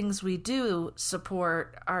two things we do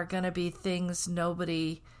support are going to be things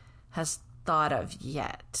nobody has thought of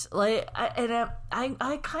yet. Like,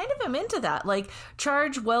 I kind of am into that. Like,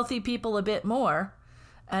 charge wealthy people a bit more,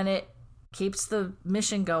 and it keeps the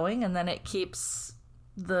mission going, and then it keeps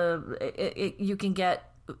you can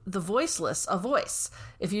get the voiceless a voice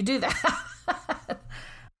if you do that.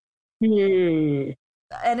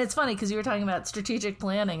 And it's funny because you were talking about strategic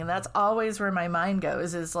planning, and that's always where my mind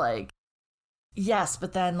goes, is like, yes,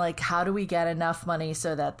 but then, like, how do we get enough money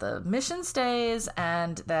so that the mission stays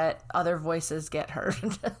and that other voices get heard?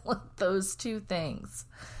 Those two things.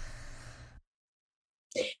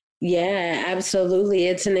 Yeah, absolutely.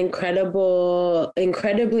 It's an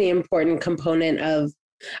incredibly important component of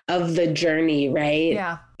the journey, right?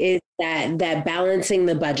 Yeah. Is that balancing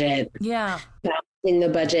the budget. Yeah. Balancing the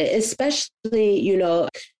budget, especially, you know,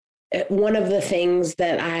 one of the things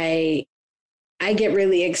that I get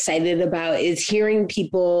really excited about is hearing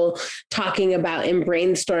people talking about and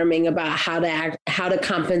brainstorming about how to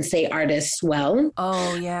compensate artists well.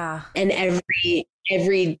 Oh yeah. And every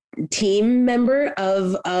team member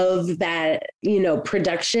of that, you know,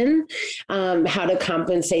 production, how to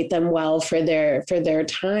compensate them well for their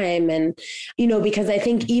time. And, you know, because I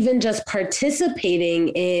think even just participating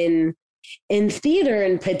in theater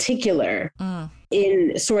in particular,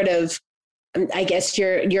 in sort of, I guess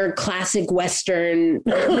your classic Western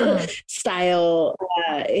style,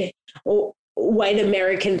 white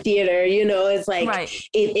American theater, you know, it's like, right.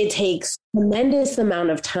 It takes tremendous amount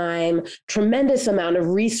of time, tremendous amount of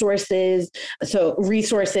resources. So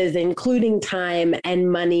resources, including time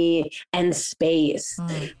and money and space,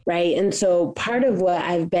 right? And so part of what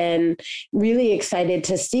I've been really excited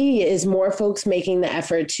to see is more folks making the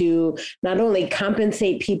effort to not only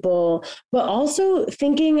compensate people, but also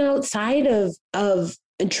thinking outside of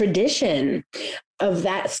tradition, of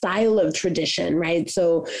that style of tradition, right?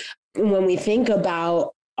 So when we think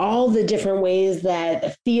about all the different ways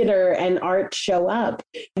that theater and art show up,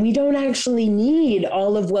 we don't actually need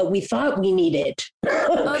all of what we thought we needed.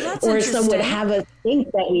 Oh, or some would have us think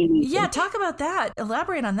that we need. Yeah, talk about that.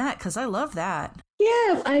 Elaborate on that, because I love that.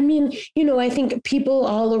 Yeah, I mean, you know, I think people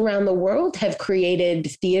all around the world have created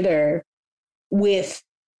theater with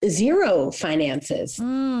zero finances,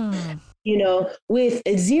 you know, with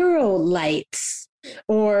zero lights,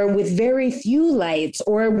 or with very few lights,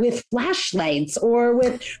 or with flashlights, or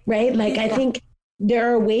with, right? Like, I think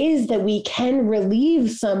there are ways that we can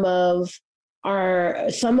relieve some of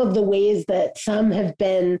the ways that some have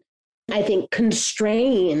been, I think,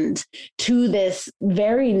 constrained to this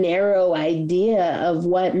very narrow idea of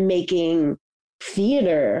what making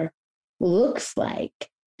theater looks like.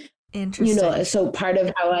 Interesting. You know, so part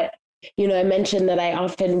of how I mentioned that I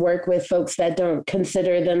often work with folks that don't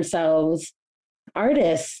consider themselves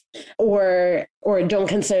artists or don't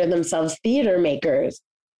consider themselves theater makers.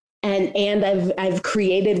 And I've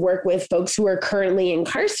created work with folks who are currently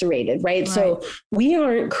incarcerated, right? So we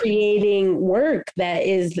aren't creating work that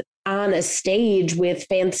is on a stage with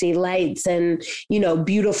fancy lights and, you know,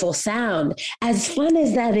 beautiful sound. As fun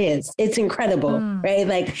as that is, it's incredible, right?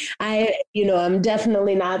 Like I'm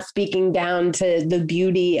definitely not speaking down to the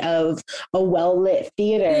beauty of a well-lit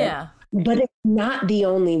theater. Yeah. But it's not the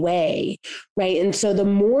only way, right? And so the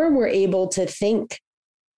more we're able to think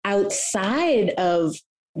outside of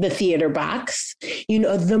the theater box, you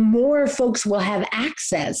know, the more folks will have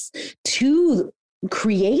access to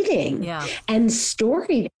creating and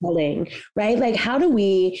storytelling, right? Like, how do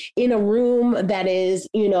we, in a room that is,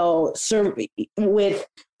 you know, with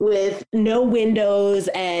no windows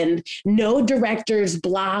and no director's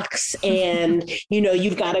blocks and, you know,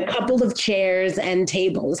 you've got a couple of chairs and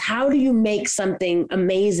tables. How do you make something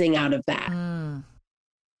amazing out of that?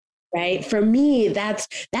 Right. For me, that's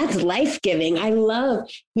life-giving. I love,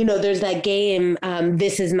 you know, there's that game,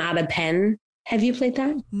 This Is Not a Pen. Have you played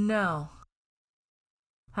that? No.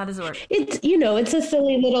 How does it work? It's, you know, it's a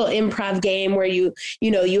silly little improv game where you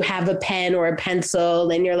have a pen or a pencil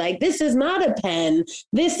and you're like, this is not a pen.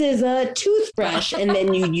 This is a toothbrush. And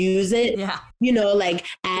then you use it, you know, like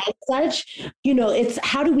as such, you know, it's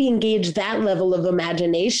how do we engage that level of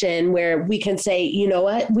imagination where we can say, you know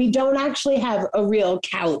what, we don't actually have a real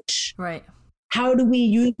couch. Right. How do we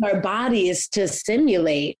use our bodies to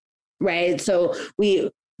simulate? Right. So we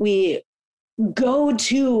go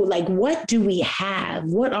to, like, what do we have?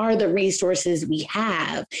 What are the resources we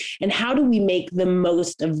have? And how do we make the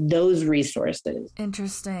most of those resources?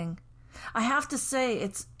 Interesting. I have to say,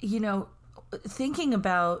 it's, you know, thinking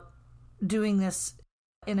about doing this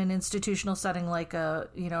in an institutional setting like a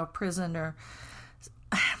prison, or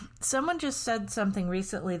someone just said something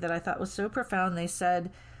recently that I thought was so profound. They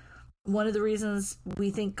said, one of the reasons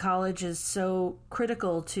we think college is so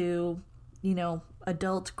critical to, you know,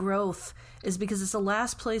 adult growth is because it's the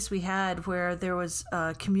last place we had where there was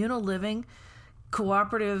communal living,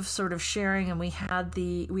 cooperative sort of sharing, and we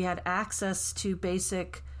had access to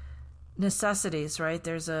basic necessities, right?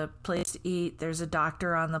 There's a place to eat, there's a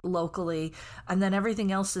doctor on the locally, and then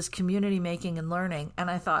everything else is community making and learning.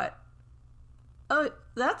 And I thought, oh,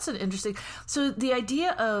 that's an interesting. So the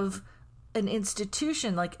idea of an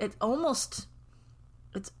institution, like it's almost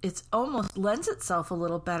lends itself a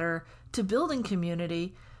little better to building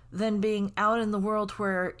community than being out in the world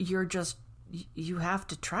where you have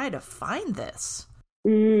to try to find this.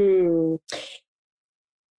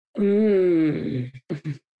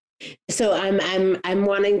 So I'm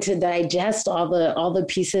wanting to digest all the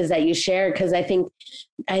pieces that you share, because I think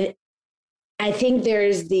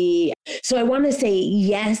there's so I want to say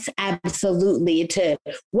yes, absolutely, to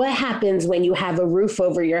what happens when you have a roof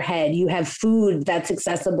over your head, you have food that's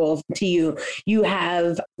accessible to you, you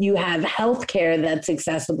have healthcare that's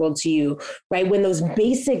accessible to you, right? When those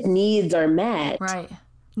basic needs are met. Right.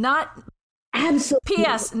 Not absolutely.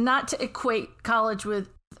 P.S. Not to equate college with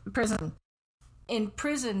prison. In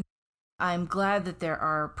prison, I'm glad that there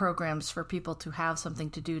are programs for people to have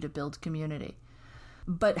something to do to build community.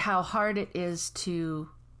 But how hard it is to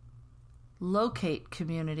locate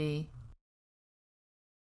community.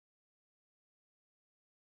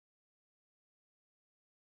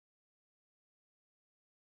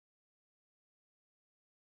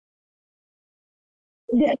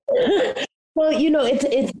 Yeah. Well,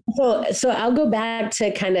 it's so I'll go back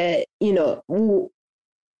to kind of,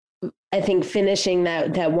 I think finishing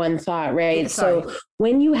that one thought, right? Sorry. So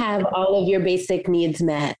when you have all of your basic needs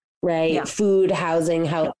met, right? Yeah. Food, housing,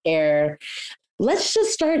 healthcare. Let's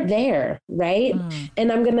just start there, right?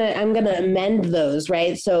 And I'm gonna amend those,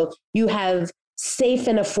 right? So you have safe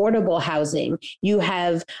and affordable housing, you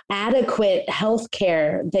have adequate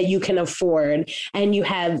healthcare that you can afford, and you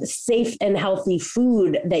have safe and healthy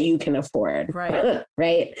food that you can afford, right?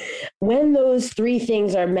 Right? When those three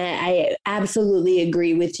things are met, I absolutely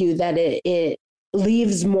agree with you that it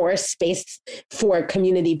leaves more space for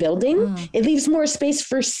community building. It leaves more space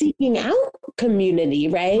for seeking out community,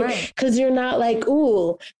 right? Because you're not like,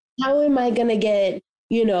 ooh, how am I going to get,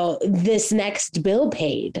 this next bill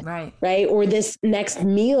paid, right? Or this next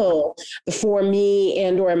meal for me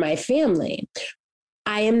and or my family.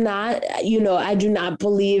 I am not, I do not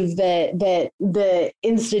believe that the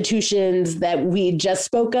institutions that we just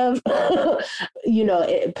spoke of,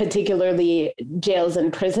 particularly jails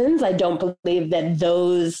and prisons, I don't believe that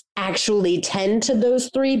those actually tend to those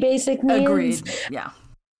three basic needs. Agreed. Yeah.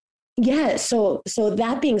 Yeah. So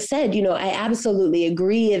that being said, I absolutely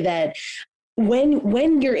agree that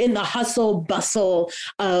when you're in the hustle bustle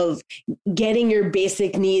of getting your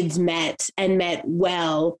basic needs met and met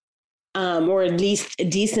well, or at least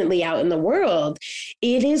decently out in the world,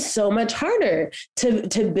 it is so much harder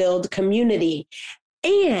to build community.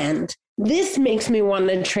 And this makes me want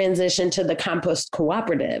to transition to the compost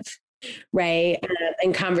cooperative, right?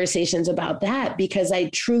 And conversations about that, because I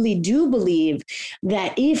truly do believe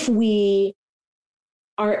that if we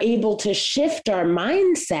are able to shift our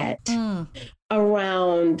mindset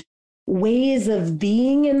around ways of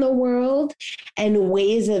being in the world and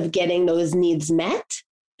ways of getting those needs met,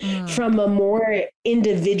 from a more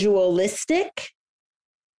individualistic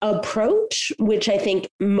approach, which I think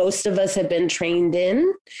most of us have been trained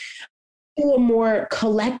in, to a more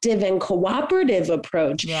collective and cooperative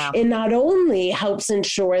approach. Yeah. It not only helps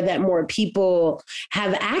ensure that more people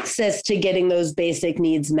have access to getting those basic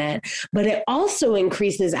needs met, but it also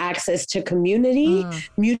increases access to community,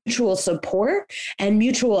 mutual support, and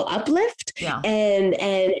mutual uplift,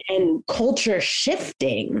 and culture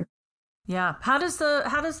shifting. Yeah. How does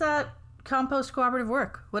that compost cooperative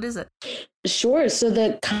work? What is it? Sure. So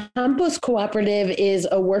the Compost Cooperative is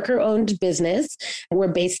a worker-owned business. We're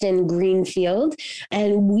based in Greenfield,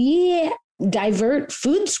 and we divert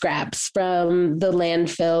food scraps from the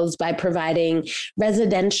landfills by providing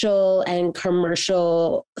residential and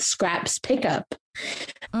commercial scraps pickup.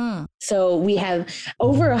 So we have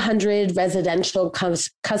over 100 residential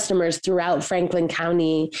customers throughout Franklin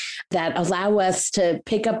County that allow us to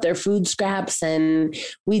pick up their food scraps, and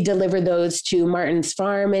we deliver those to Martin's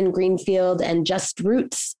Farm in Greenfield and Just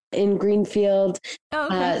Roots in Greenfield,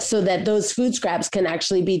 so that those food scraps can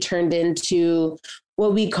actually be turned into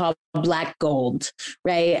what we call black gold,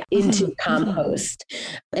 right, into compost.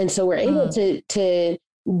 And so we're able to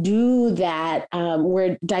do that.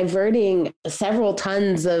 We're diverting several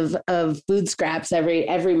tons of food scraps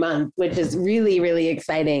every month, which is really, really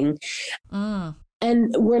exciting.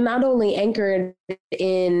 And we're not only anchored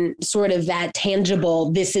in sort of that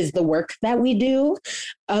tangible, this is the work that we do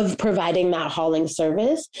of providing that hauling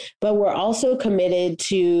service, but we're also committed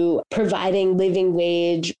to providing living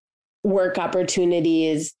wage work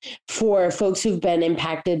opportunities for folks who've been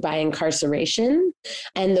impacted by incarceration,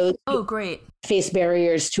 and those great. face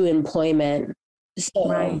barriers to employment. So,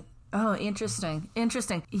 right. Oh, interesting.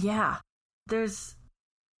 Yeah.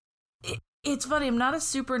 It's funny. I'm not a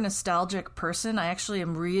super nostalgic person. I actually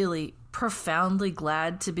am really profoundly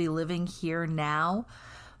glad to be living here now.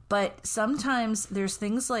 But sometimes there's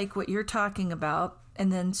things like what you're talking about,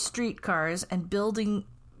 and then streetcars and building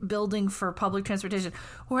for public transportation,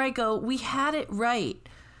 where I go, we had it right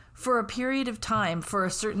for a period of time for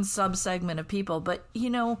a certain subsegment of people. But,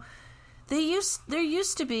 there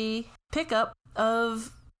used to be pickup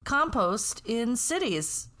of compost in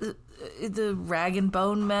cities. The rag and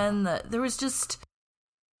bone men, they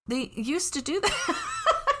used to do that. I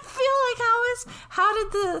feel like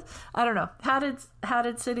how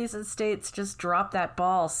did cities and states just drop that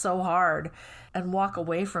ball so hard and walk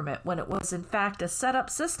away from it when it was in fact a set up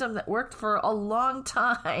system that worked for a long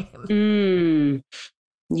time?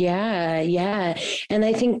 Yeah. And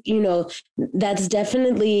I think, that's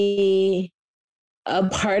definitely a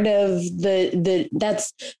part of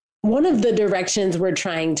that's one of the directions we're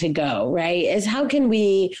trying to go, right? Is how can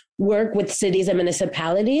we work with cities and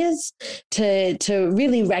municipalities to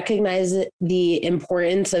really recognize the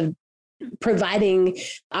importance of providing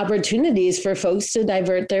opportunities for folks to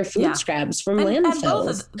divert their food scraps from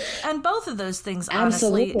landfills. And both of those things,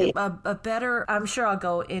 Absolutely. honestly, a better, I'm sure I'll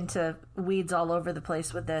go into weeds all over the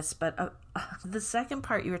place with this, but the second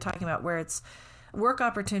part you were talking about, where it's work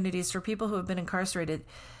opportunities for people who have been incarcerated,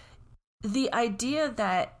 the idea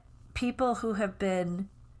that people who have been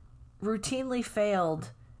routinely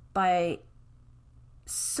failed by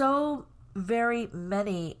so very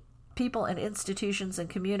many people and institutions and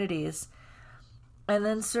communities, and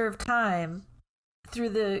then serve time through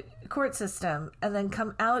the court system and then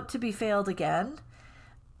come out to be failed again,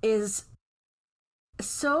 is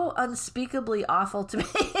so unspeakably awful to me.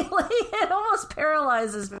 Like, it almost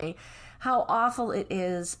paralyzes me how awful it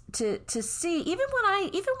is to see, even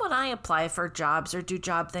when I apply for jobs or do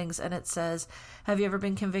job things and it says, have you ever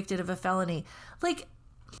been convicted of a felony? Like,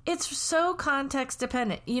 it's so context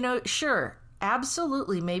dependent. Sure,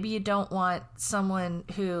 absolutely, maybe you don't want someone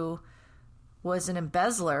who was an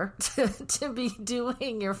embezzler to be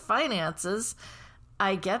doing your finances.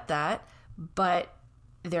 I get that, but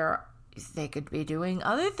they could be doing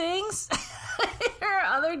other things. There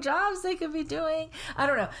are other jobs they could be doing. I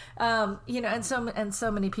don't know. And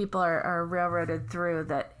so many people are railroaded through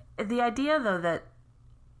that. The idea, though, that,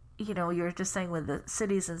 you're just saying with the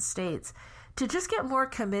cities and states, to just get more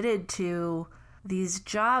committed to these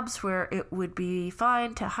jobs where it would be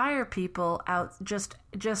fine to hire people out, just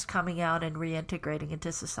coming out and reintegrating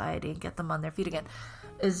into society and get them on their feet again,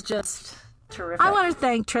 is just terrific. I want to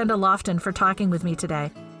thank Trenda Lofton for talking with me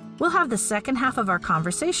today. We'll have the second half of our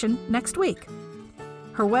conversation next week.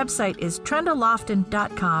 Her website is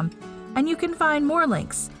trendalofton.com, and you can find more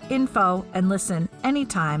links, info, and listen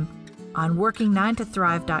anytime on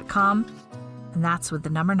working9tothrive.com, and that's with the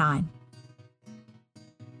number 9.